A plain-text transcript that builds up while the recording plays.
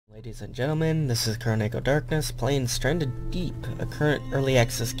Ladies and gentlemen, this is Chroneco Darkness playing Stranded Deep, a current early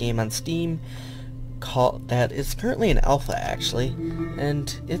access game on Steam that is currently in alpha actually,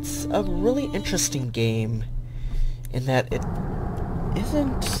 and it's a really interesting game in that it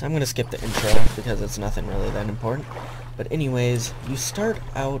isn't... I'm gonna skip the intro because it's nothing really that important, but anyways, you start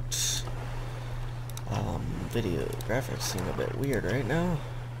out... video graphics seem a bit weird right now.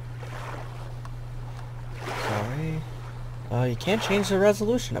 Sorry. You can't change the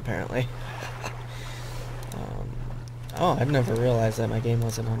resolution, apparently. Oh, I've never realized that my game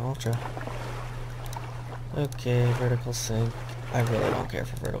wasn't on Ultra. Okay, vertical sync. I really don't care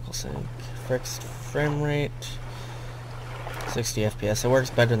for vertical sync. Fixed frame rate. 60 FPS. It works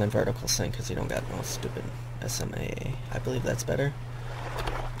better than vertical sync because you don't got no stupid SMA. I believe that's better.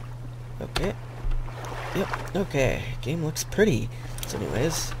 Okay. Yep, okay. Game looks pretty. So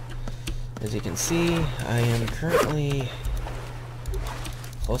anyways, as you can see, I am currently...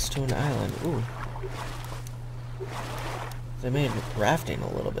 close to an island. Ooh. They made rafting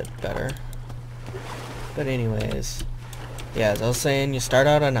a little bit better. But anyways, yeah, as I was saying, you start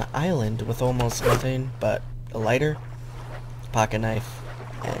out on an island with almost nothing but a lighter, pocket knife,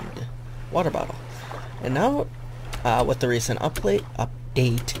 and water bottle. And now, with the recent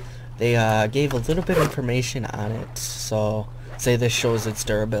update, they gave a little bit of information on it. So, say this shows its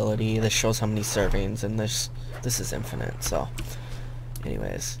durability, this shows how many servings, and this is infinite, so...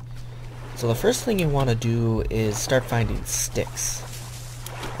 Anyways, so the first thing you want to do is start finding sticks.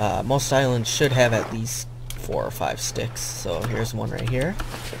 Most islands should have at least 4 or 5 sticks, so here's one right here.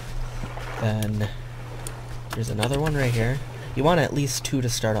 Then, here's another one right here. You want at least 2 to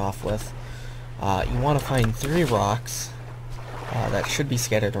start off with. You want to find 3 rocks that should be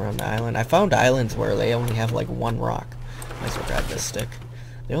scattered around the island. I found islands where they only have like 1 rock. Might as well grab this stick.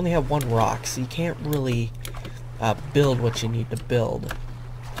 They only have 1 rock, so you can't really... build what you need to build.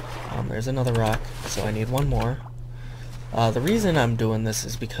 There's another rock, so I need 1 more. The reason I'm doing this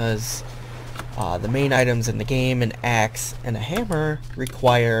is because the main items in the game, an axe and a hammer,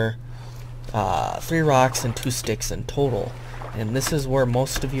 require 3 rocks and 2 sticks in total. And this is where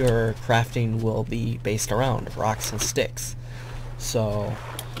most of your crafting will be based around, rocks and sticks. So,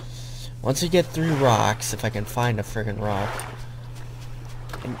 once you get 3 rocks, if I can find a friggin' rock...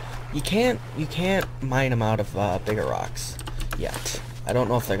 You can't mine them out of bigger rocks yet. I don't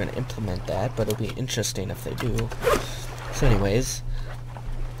know if they're going to implement that, but it'll be interesting if they do. So anyways,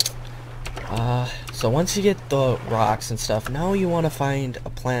 so once you get the rocks and stuff, now you want to find a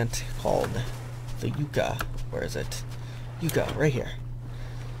plant called the yucca. Where is it? Yucca, right here.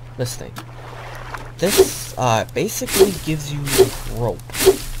 This thing. This basically gives you rope.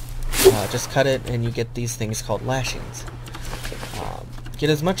 Just cut it and you get these things called lashings. Get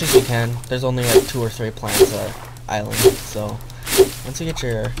as much as you can. There's only like 2 or 3 plants on island, so once you get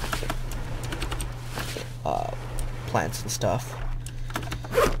your plants and stuff,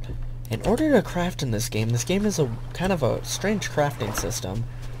 in order to craft in this game is a kind of a strange crafting system.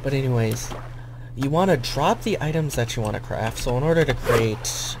 But anyways, you want to drop the items that you want to craft. So in order to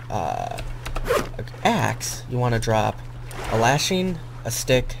create an axe, you want to drop a lashing, a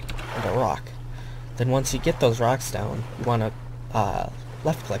stick, and a rock. Then once you get those rocks down, you want to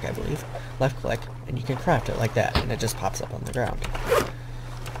left click, I believe. Left click, and you can craft it like that, and it just pops up on the ground.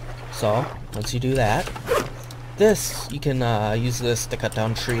 So, once you do that, you can use this to cut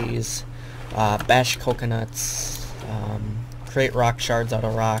down trees, bash coconuts, create rock shards out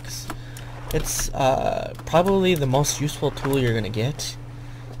of rocks. It's probably the most useful tool you're going to get.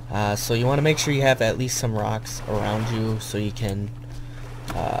 So you want to make sure you have at least some rocks around you so you can,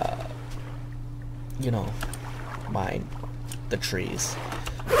 you know, mine the trees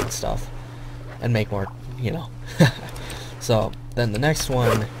and stuff and make more, you know. So then the next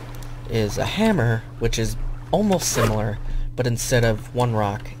one is a hammer, which is almost similar, but instead of 1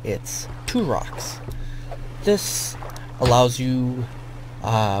 rock it's 2 rocks. This allows you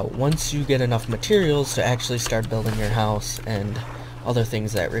once you get enough materials to actually start building your house and other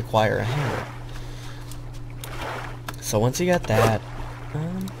things that require a hammer. So once you got that,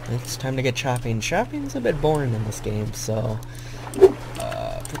 it's time to get chopping. Chopping's a bit boring in this game, so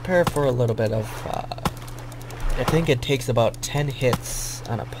prepare for a little bit of, I think it takes about 10 hits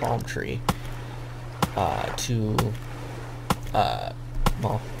on a palm tree to,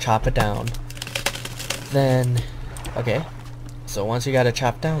 well, chop it down. Then, okay, so once you got it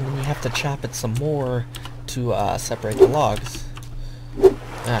chopped down, then you have to chop it some more to separate the logs.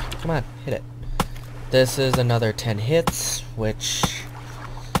 Come on, hit it. This is another 10 hits, which...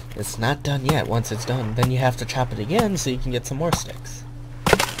 it's not done yet. Once it's done, then you have to chop it again so you can get some more sticks.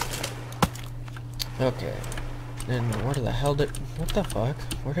 Okay. And where the hell did... What the fuck?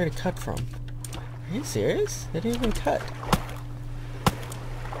 Where did it cut from? Are you serious? It didn't even cut.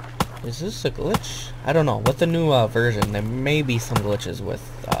 Is this a glitch? I don't know. With the new version, there may be some glitches with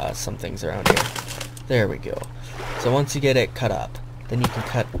some things around here. There we go. So once you get it cut up, then you can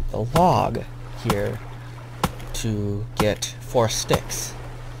cut the log here to get 4 sticks.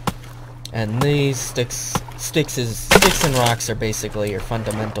 And these sticks and rocks are basically your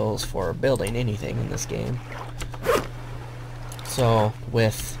fundamentals for building anything in this game. So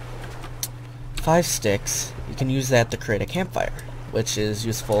with 5 sticks, you can use that to create a campfire, which is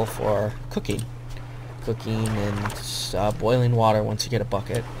useful for cooking and boiling water once you get a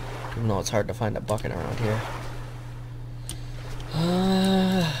bucket, even though it's hard to find a bucket around here.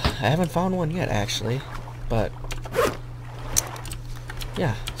 I haven't found one yet, actually, but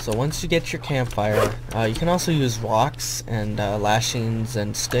yeah. So once you get your campfire, you can also use rocks and lashings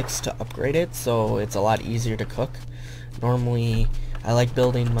and sticks to upgrade it, so it's a lot easier to cook. Normally, I like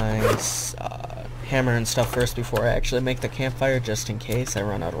building my hammer and stuff first before I actually make the campfire, just in case I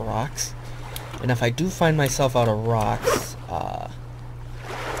run out of rocks. And if I do find myself out of rocks,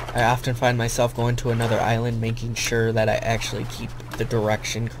 I often find myself going to another island, making sure that I actually keep the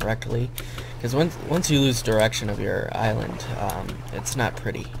direction correctly. Because once you lose direction of your island, it's not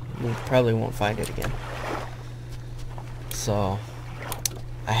pretty. You probably won't find it again. So,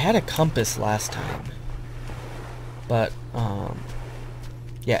 I had a compass last time. But,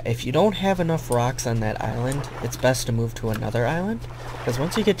 yeah, if you don't have enough rocks on that island, it's best to move to another island. Because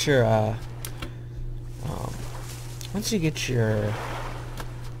once you get your,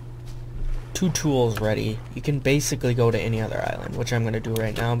 two tools ready, you can basically go to any other island, which I'm going to do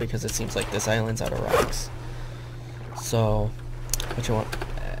right now because it seems like this island's out of rocks. So, what you want?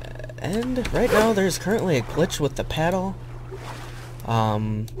 And right now there's currently a glitch with the paddle.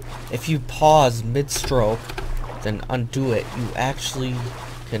 If you pause mid-stroke, then undo it, you actually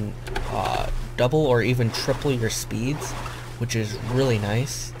can double or even triple your speeds, which is really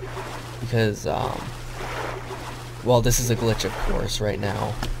nice because, well, this is a glitch, of course, right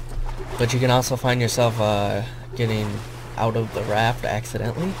now. But you can also find yourself getting out of the raft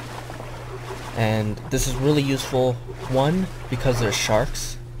accidentally. And this is really useful, one, because there's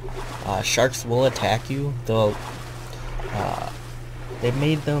sharks. Sharks will attack you. They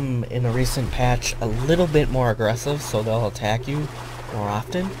made them in a recent patch a little bit more aggressive, so they'll attack you more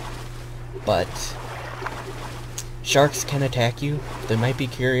often. But sharks can attack you. They might be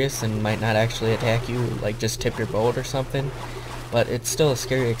curious and might not actually attack you, like just tip your boat or something. But it's still a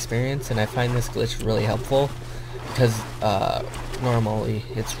scary experience, and I find this glitch really helpful because normally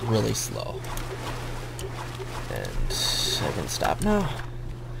it's really slow. And I can stop now.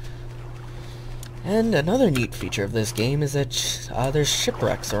 And another neat feature of this game is that there's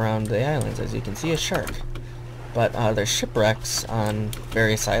shipwrecks around the islands. As you can see, a shark. But there's shipwrecks on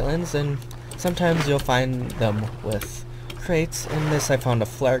various islands, and sometimes you'll find them with crates. In this I found a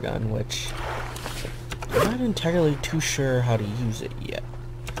flare gun, which I'm not entirely too sure how to use it yet.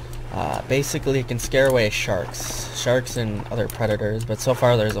 Basically, it can scare away sharks and other predators, but so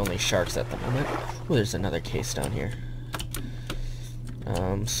far there's only sharks at the moment. Ooh, there's another case down here.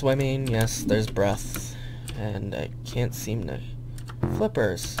 Swimming, yes, there's breath, and I can't seem to...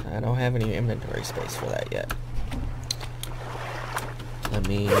 Flippers, I don't have any inventory space for that yet. I'm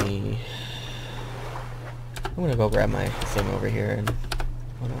gonna go grab my thing over here and...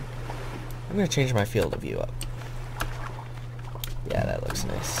 Hold on. I'm gonna change my field of view up. Yeah, that looks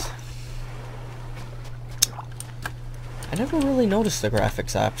nice. I never really noticed the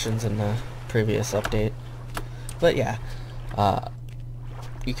graphics options in the previous update. But yeah,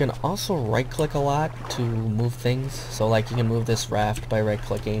 you can also right-click a lot to move things. So like you can move this raft by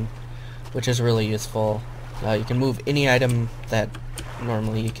right-clicking, which is really useful. You can move any item that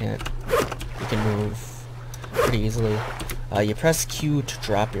normally you can't. You can move pretty easily. You press Q to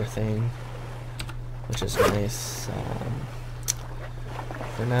drop your thing, which is nice.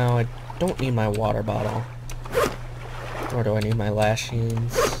 For now, I don't need my water bottle. Nor do I need my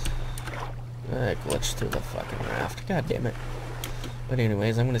lashings. I glitched through the fucking raft. God damn it. But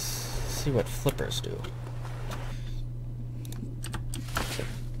anyways, I'm gonna see what flippers do.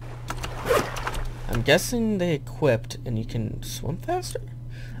 I'm guessing they equipped and you can swim faster?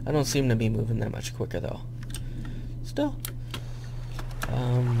 I don't seem to be moving that much quicker though. Still.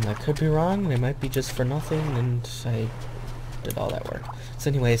 I could be wrong. They might be just for nothing and I did all that work. So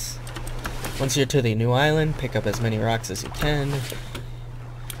anyways, once you're to the new island, pick up as many rocks as you can.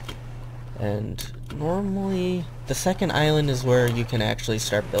 And normally, the second island is where you can actually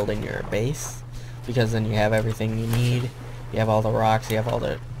start building your base, because then you have everything you need. You have all the rocks, you have all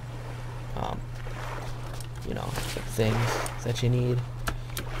the you know, things that you need.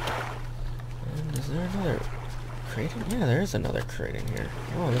 And is there another crate? Yeah, there is another crate in here.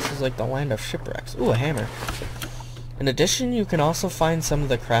 Oh, this is like the land of shipwrecks. Ooh, a hammer. In addition, you can also find some of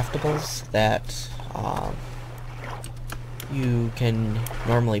the craftables that you can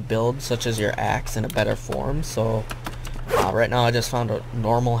normally build, such as your axe, in a better form. So right now I just found a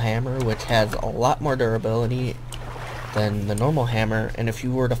normal hammer, which has a lot more durability than the normal hammer, and if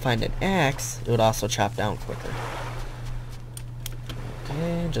you were to find an axe, it would also chop down quicker.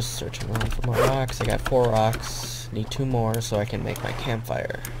 Okay, just searching around for more rocks. I got 4 rocks, need 2 more so I can make my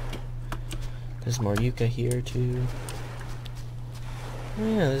campfire. There's more yucca here too. Oh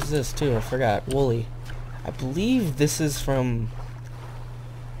yeah, there's this too, I forgot. Woolly. I believe this is from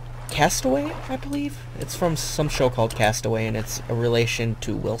Castaway, I believe? It's from some show called Castaway, and it's a relation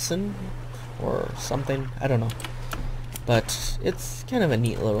to Wilson or something. I don't know. But it's kind of a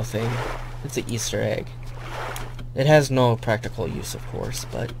neat little thing. It's an Easter egg. It has no practical use, of course,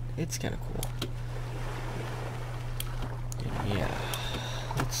 but it's kind of cool. And yeah.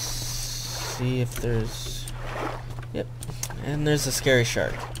 Let's see if there's... Yep. And there's a scary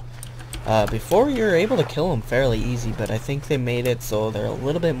shark. Before you're able to kill them fairly easy, but I think they made it so they're a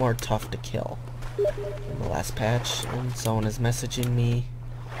little bit more tough to kill in the last patch. And someone is messaging me,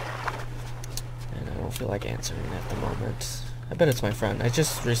 and I don't feel like answering at the moment. I bet it's my friend. I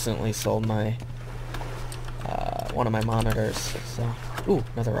just recently sold my one of my monitors, so... Ooh,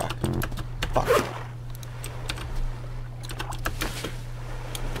 another rock. Fuck.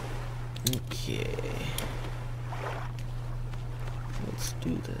 Okay. Let's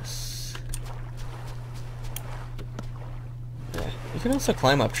do this. Yeah, you can also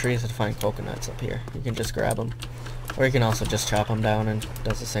climb up trees and find coconuts up here. You can just grab them. Or you can also just chop them down and it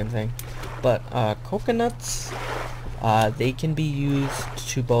does the same thing. But coconuts, they can be used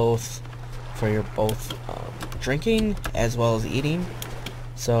to both, for your drinking as well as eating.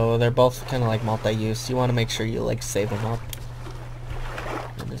 So they're both kind of like multi-use. You want to make sure you like save them up.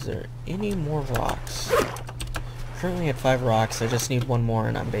 And is there any more rocks? Currently at 5 rocks. I just need 1 more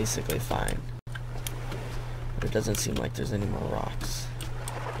and I'm basically fine. But it doesn't seem like there's any more rocks.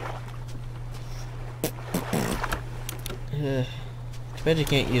 Too bad you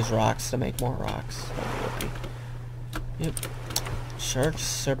can't use rocks to make more rocks. Yep.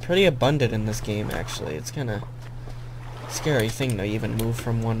 Sharks are pretty abundant in this game, actually. It's kind of scary thing to even move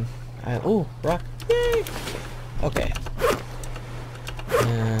from one... Ooh, rock. Yay! Okay.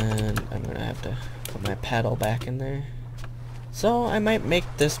 And I'm gonna have to put my paddle back in there. So I might make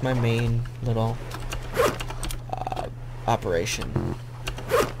this my main little operation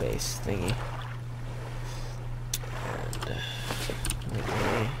base thingy.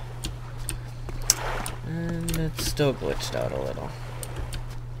 And it's still glitched out a little.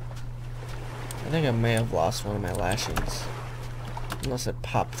 I think I may have lost one of my lashings. Unless it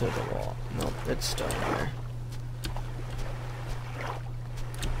popped through the wall. Nope, it's still in there.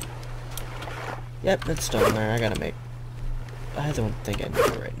 Yep, it's still in there. I gotta make... I don't think I need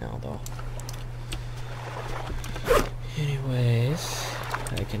it right now, though. Anyways,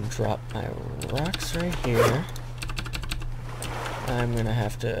 I can drop my rocks right here. I'm gonna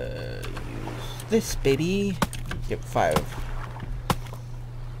have to use this baby. Get 5.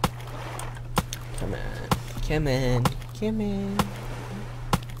 Come on. Come in. Come in.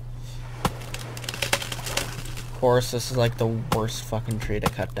 Of course, this is like the worst fucking tree to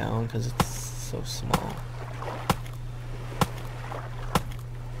cut down because it's so small.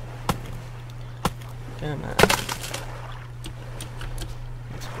 Come on.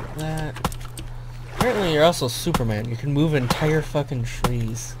 Let's put that. Apparently you're also Superman. You can move entire fucking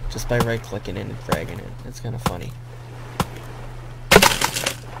trees just by right-clicking it and dragging it. It's kind of funny.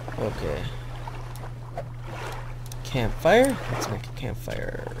 Okay. Campfire. Let's make a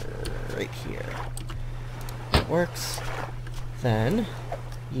campfire right here. It works. Then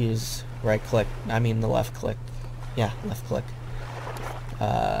use right-click. I mean the left-click. Yeah, left-click.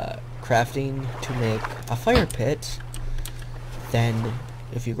 Crafting to make a fire pit. Then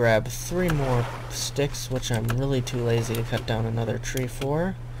if you grab 3 more sticks, which I'm really too lazy to cut down another tree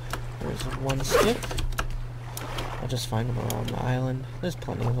for. There's 1 stick. I'll just find them around the island. There's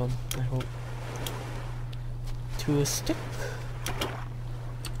plenty of them, I hope. 2 a stick.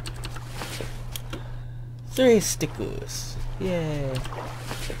 3 stickers. Yay.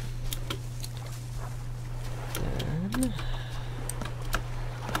 Then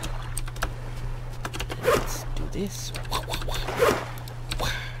let's do this.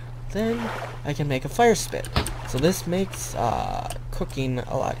 Then I can make a fire spit. So this makes cooking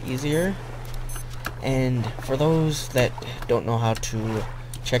a lot easier. And for those that don't know how to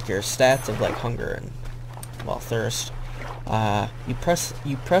check your stats of like hunger and well, thirst, you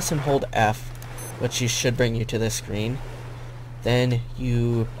press and hold F, which should bring you to this screen. Then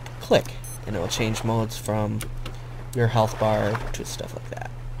you click, and it will change modes from your health bar to stuff like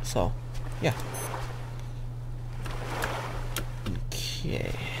that. So, yeah.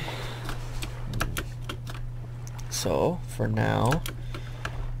 Okay. So, for now,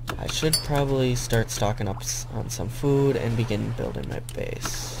 I should probably start stocking up on some food and begin building my base.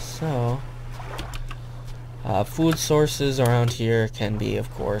 So, food sources around here can be,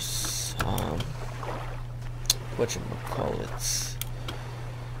 of course, whatchamacallits,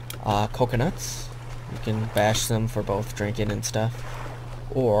 coconuts. You can bash them for both drinking and stuff.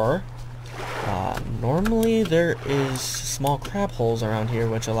 Or, normally there is small crab holes around here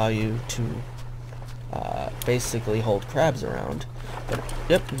which allow you to basically hold crabs around. But,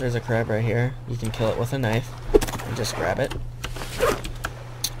 yep, there's a crab right here. You can kill it with a knife and just grab it.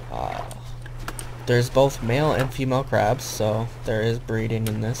 There's both male and female crabs, so there is breeding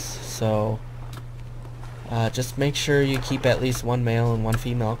in this. So just make sure you keep at least one male and one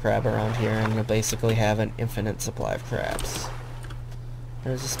female crab around here, and you'll basically have an infinite supply of crabs.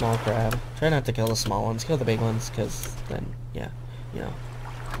 There's a small crab. Try not to kill the small ones, kill the big ones, because then, yeah, you know.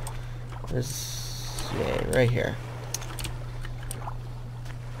 There's, yeah, right here.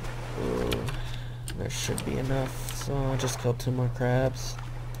 Ooh, there should be enough, so I'll just kill 2 more crabs.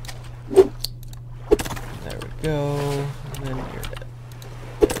 There we go, and then you're dead.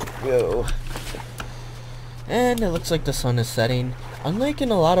 There we go. And it looks like the sun is setting. Unlike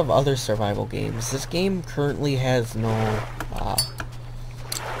in a lot of other survival games, this game currently has no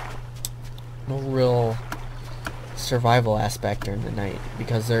real survival aspect during the night,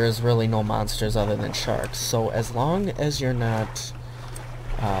 because there is really no monsters other than sharks. So as long as you're not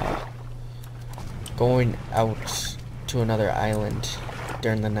going out to another island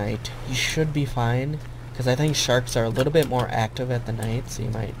during the night, you should be fine, because I think sharks are a little bit more active at the night, so you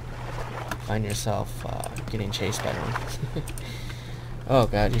might find yourself getting chased by one. Oh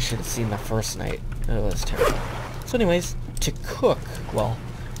god, you should have seen the first night. It was terrible. So anyways, to cook, well,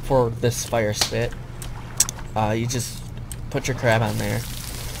 for this fire spit, you just put your crab on there,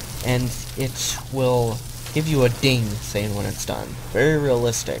 and it will give you a ding saying when it's done. Very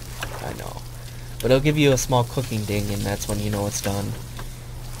realistic, I know. But it'll give you a small cooking ding, and that's when you know it's done.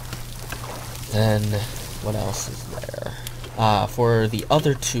 Then, what else is there? For the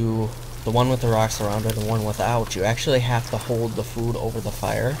other two, the one with the rocks around it and the one without, you actually have to hold the food over the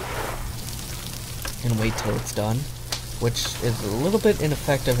fire and wait till it's done, which is a little bit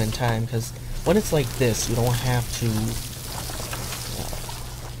ineffective in time, because when it's like this, you don't have to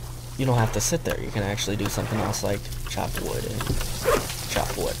sit there. You can actually do something else like chop wood,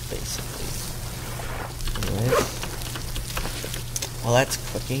 basically. Anyways, while that's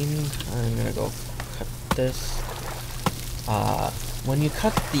cooking, I'm gonna go cut this. When you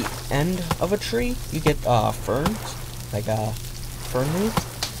cut the end of a tree, you get ferns, like fern roots,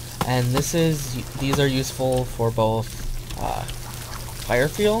 and these are useful for both fire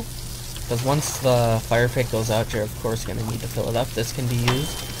fuel, because once the fire pit goes out, you're of course going to need to fill it up. This can be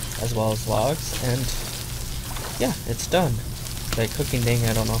used as well as logs, and yeah, it's done. The cooking ding,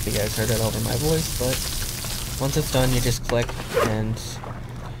 I don't know if you guys heard it over my voice, but once it's done, you just click, and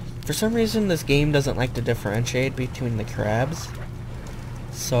for some reason this game doesn't like to differentiate between the crabs.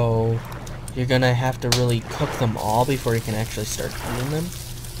 So you're gonna have to really cook them all before you can actually start eating them.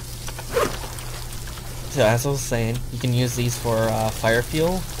 So as I was saying, you can use these for fire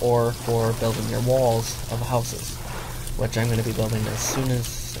fuel or for building your walls of houses, which I'm gonna be building as soon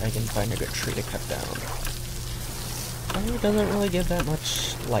as I can find a good tree to cut down. And it doesn't really give that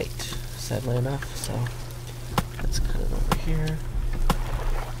much light, sadly enough, so let's cut it over here.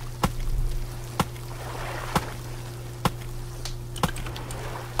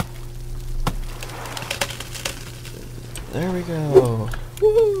 There we go.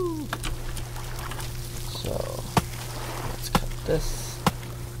 Woo! So let's cut this.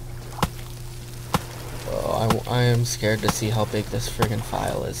 Oh, I am scared to see how big this friggin'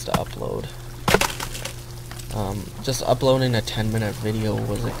 file is to upload. Just uploading a 10-minute video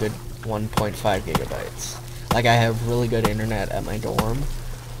was a good 1.5 gigabytes. Like, I have really good internet at my dorm,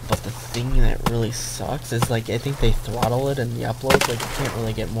 but the thing that really sucks is, like, I think they throttle it in the uploads. Like, you can't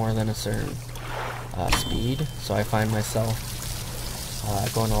really get more than a certain speed, so I find myself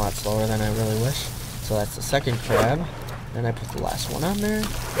going a lot slower than I really wish. So that's the second crab. Then I put the last one on there,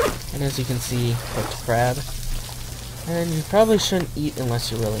 and as you can see, cooked crab. And you probably shouldn't eat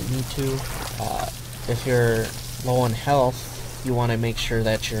unless you really need to. If you're low on health, you want to make sure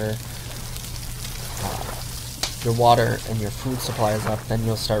that you're your water and your food supply is up, then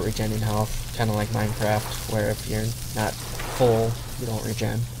you'll start regenerating health, kind of like Minecraft, where if you're not full, you don't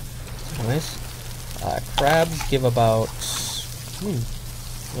regen. Anyways, crabs give about,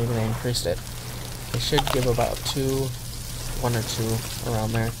 maybe they increased it. They should give about 1 or 2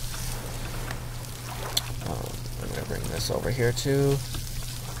 around there. I'm gonna bring this over here too.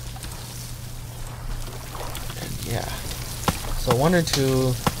 And yeah, so 1 or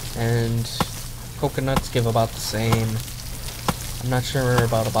 2, and coconuts give about the same. I'm not sure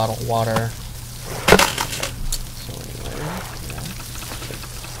about a bottle of water. So anyway, yeah.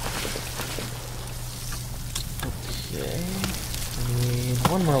 Okay, I need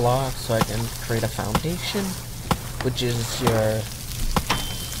 1 more log so I can create a foundation, which is your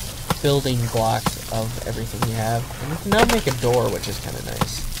building blocks of everything you have. And you can now make a door, which is kind of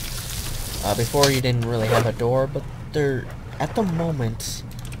nice. Before you didn't really have a door, but at the moment,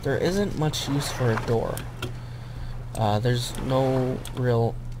 there isn't much use for a door. There's no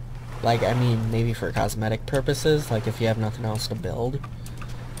real, like, I mean, maybe for cosmetic purposes, like if you have nothing else to build.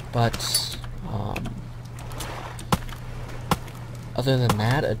 But, other than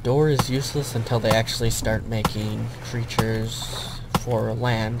that, a door is useless until they actually start making creatures for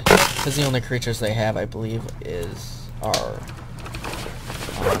land, because the only creatures they have, I believe, are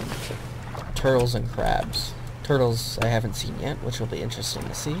turtles and crabs. Turtles I haven't seen yet, which will be interesting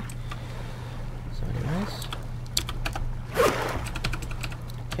to see. So anyways,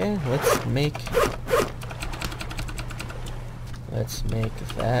 okay, let's make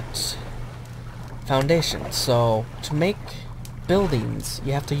that foundation. So to make buildings,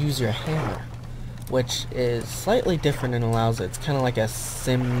 you have to use your hammer, which is slightly different and allows it. It's kind of like a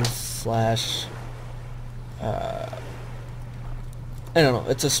Sims slash, I don't know,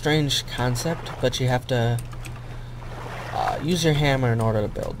 it's a strange concept, but you have to use your hammer in order to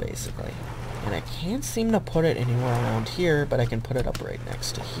build, basically. And I can't seem to put it anywhere around here, but I can put it up right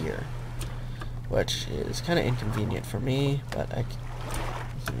next to here, which is kind of inconvenient for me, but let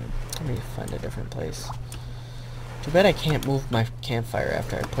me find a different place. Too bad I can't move my campfire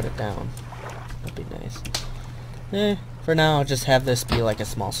after I put it down. That'd be nice. For now, I'll just have this be like a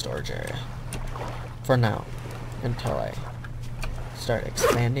small storage area. For now. Until I start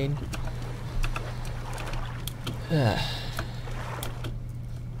expanding.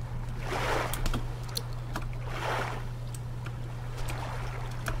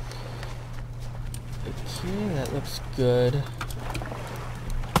 Okay, that looks good.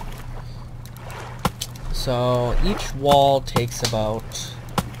 So each wall takes about,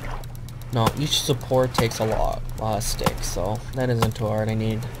 no, each support takes a lot of sticks, so that isn't too hard. I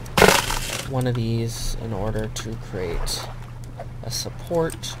need 1 of these in order to create a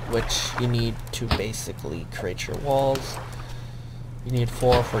support, which you need to basically create your walls. You need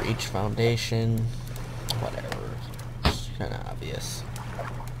 4 for each foundation, whatever, it's kind of obvious.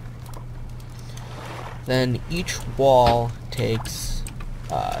 Then each wall takes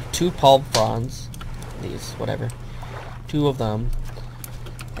 2 palm fronds, these, whatever, 2 of them,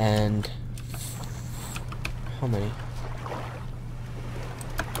 and how many?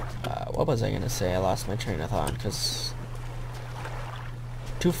 What was I gonna say? I lost my train of thought, because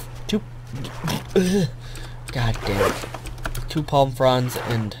God damn it. 2 palm fronds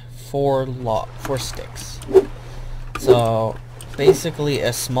and 4 sticks. So basically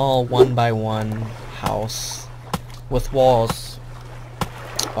a small 1x1 house with walls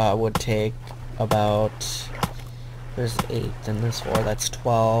would take about, there's 8, then there's 4, that's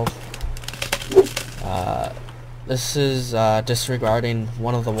 12. This is disregarding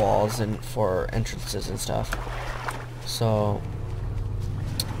one of the walls and for entrances and stuff. So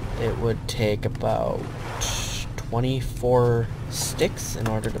it would take about 24 sticks in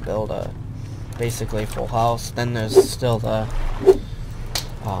order to build a basically full house. Then there's still the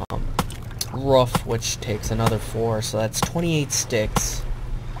roof, which takes another 4, so that's 28 sticks,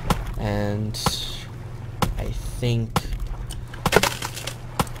 and I think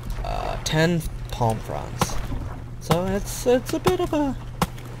 10 palm fronds. So it's a bit of a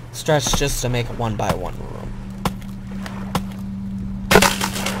stretch just to make a 1x1 room.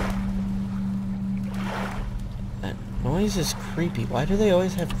 That noise is creepy. Why do they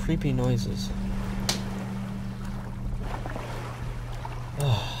always have creepy noises?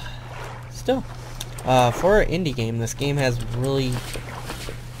 Still, for an indie game, this game has really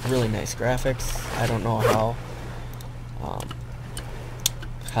nice graphics. I don't know how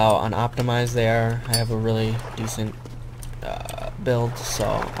unoptimized they are. I have a really decent build, so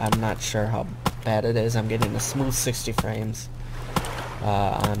I'm not sure how bad it is. I'm getting a smooth 60 frames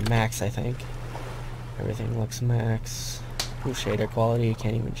on max, I think. Everything looks max. Ooh, shader quality, you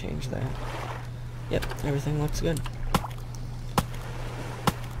can't even change that. Yep, everything looks good.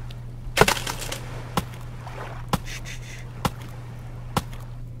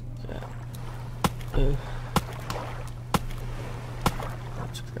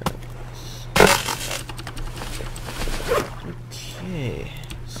 Let's grab this. Okay,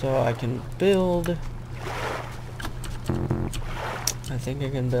 so I can build. I think I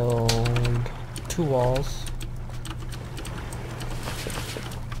can build 2 walls.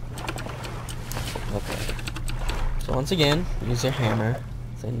 Okay. So once again, use your hammer.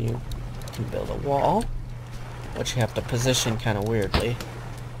 Then you can build a wall, which you have to position kind of weirdly.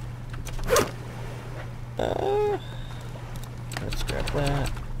 Let's grab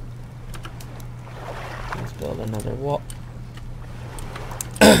that. Let's build another wall.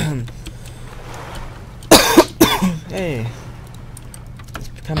 Hey, it's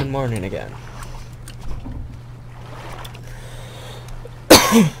becoming morning again.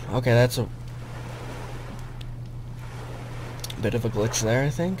 Okay, that's a bit of a glitch there, I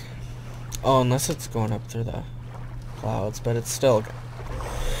think. Oh, unless it's going up through the clouds, but it's still...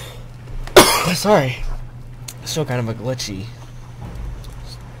 Sorry. Still kind of a glitchy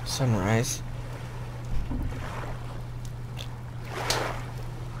sunrise.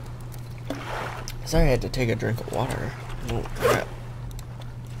 Sorry, I had to take a drink of water. Oh, crap.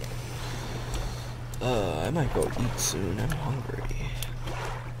 I might go eat soon. I'm hungry.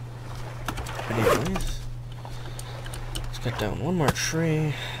 But anyways, let's cut down one more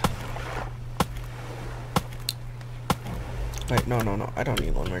tree. Wait, no, I don't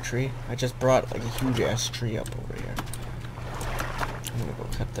need one more tree. I just brought like a huge ass tree up over here. I'm gonna go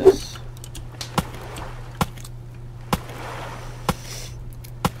cut this.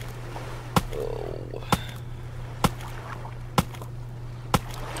 Oh.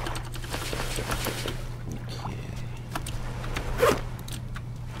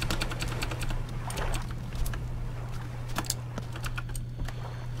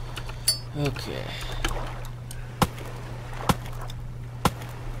 Okay.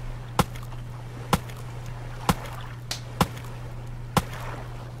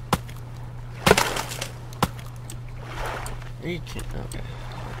 You can't. Okay.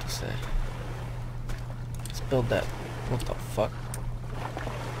 What to say? Let's build that. What the fuck?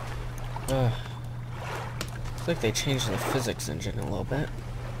 Looks like they changed the physics engine a little bit.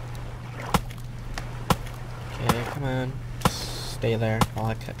 Okay, come on. Just stay there while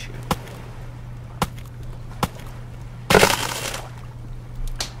I cut you.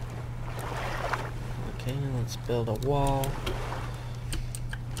 Okay, let's build a wall.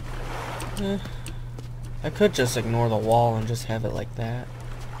 I could just ignore the wall and just have it like that.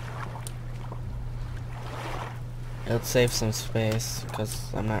 It would save some space,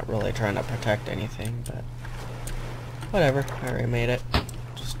 because I'm not really trying to protect anything, but... whatever, I already made it.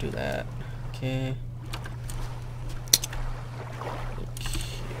 Just do that. Okay.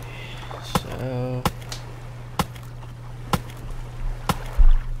 Okay, so...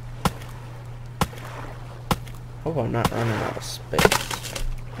 hope I'm not running out of space.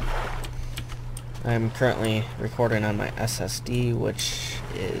 I'm currently recording on my SSD, which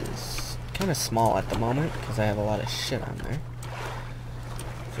is kind of small at the moment because I have a lot of shit on there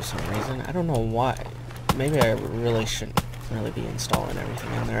for some reason. I don't know why. Maybe I really shouldn't really be installing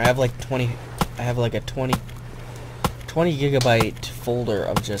everything on there. I have like a 20 gigabyte folder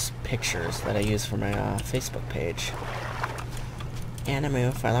of just pictures that I use for my Facebook page.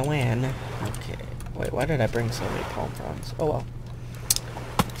 Anime for the win. Okay. Wait, why did I bring so many palm fronds? Oh well.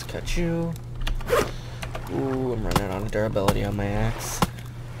 Let's cut you. Ooh, I'm running out of durability on my axe.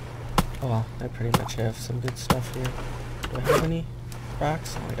 Oh well, I pretty much have some good stuff here. Do I have any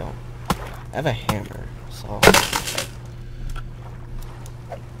rocks? No, I don't. I have a hammer, so...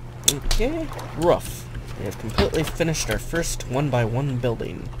 okay, rough. We have completely finished our first 1x1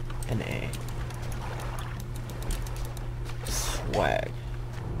 building. NA. Swag.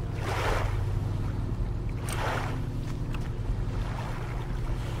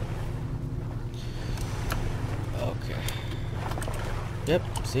 Yep,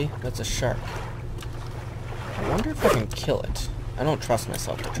 see? That's a shark. I wonder if I can kill it. I don't trust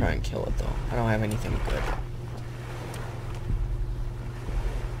myself to try and kill it, though. I don't have anything good.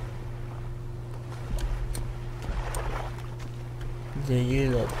 You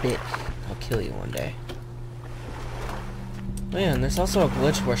little bitch. I'll kill you one day. Man, there's also a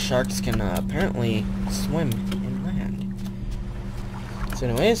glitch where sharks can apparently swim inland. So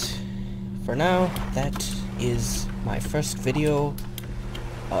anyways, for now, that is my first video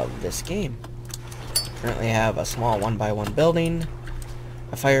of this game. Currently I have a small 1x1 building,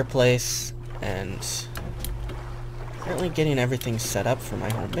 a fireplace, and currently getting everything set up for my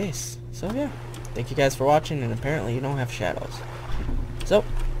home base. So yeah, Thank you guys for watching, and apparently you don't have shadows. So,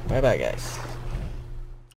 bye-bye, guys.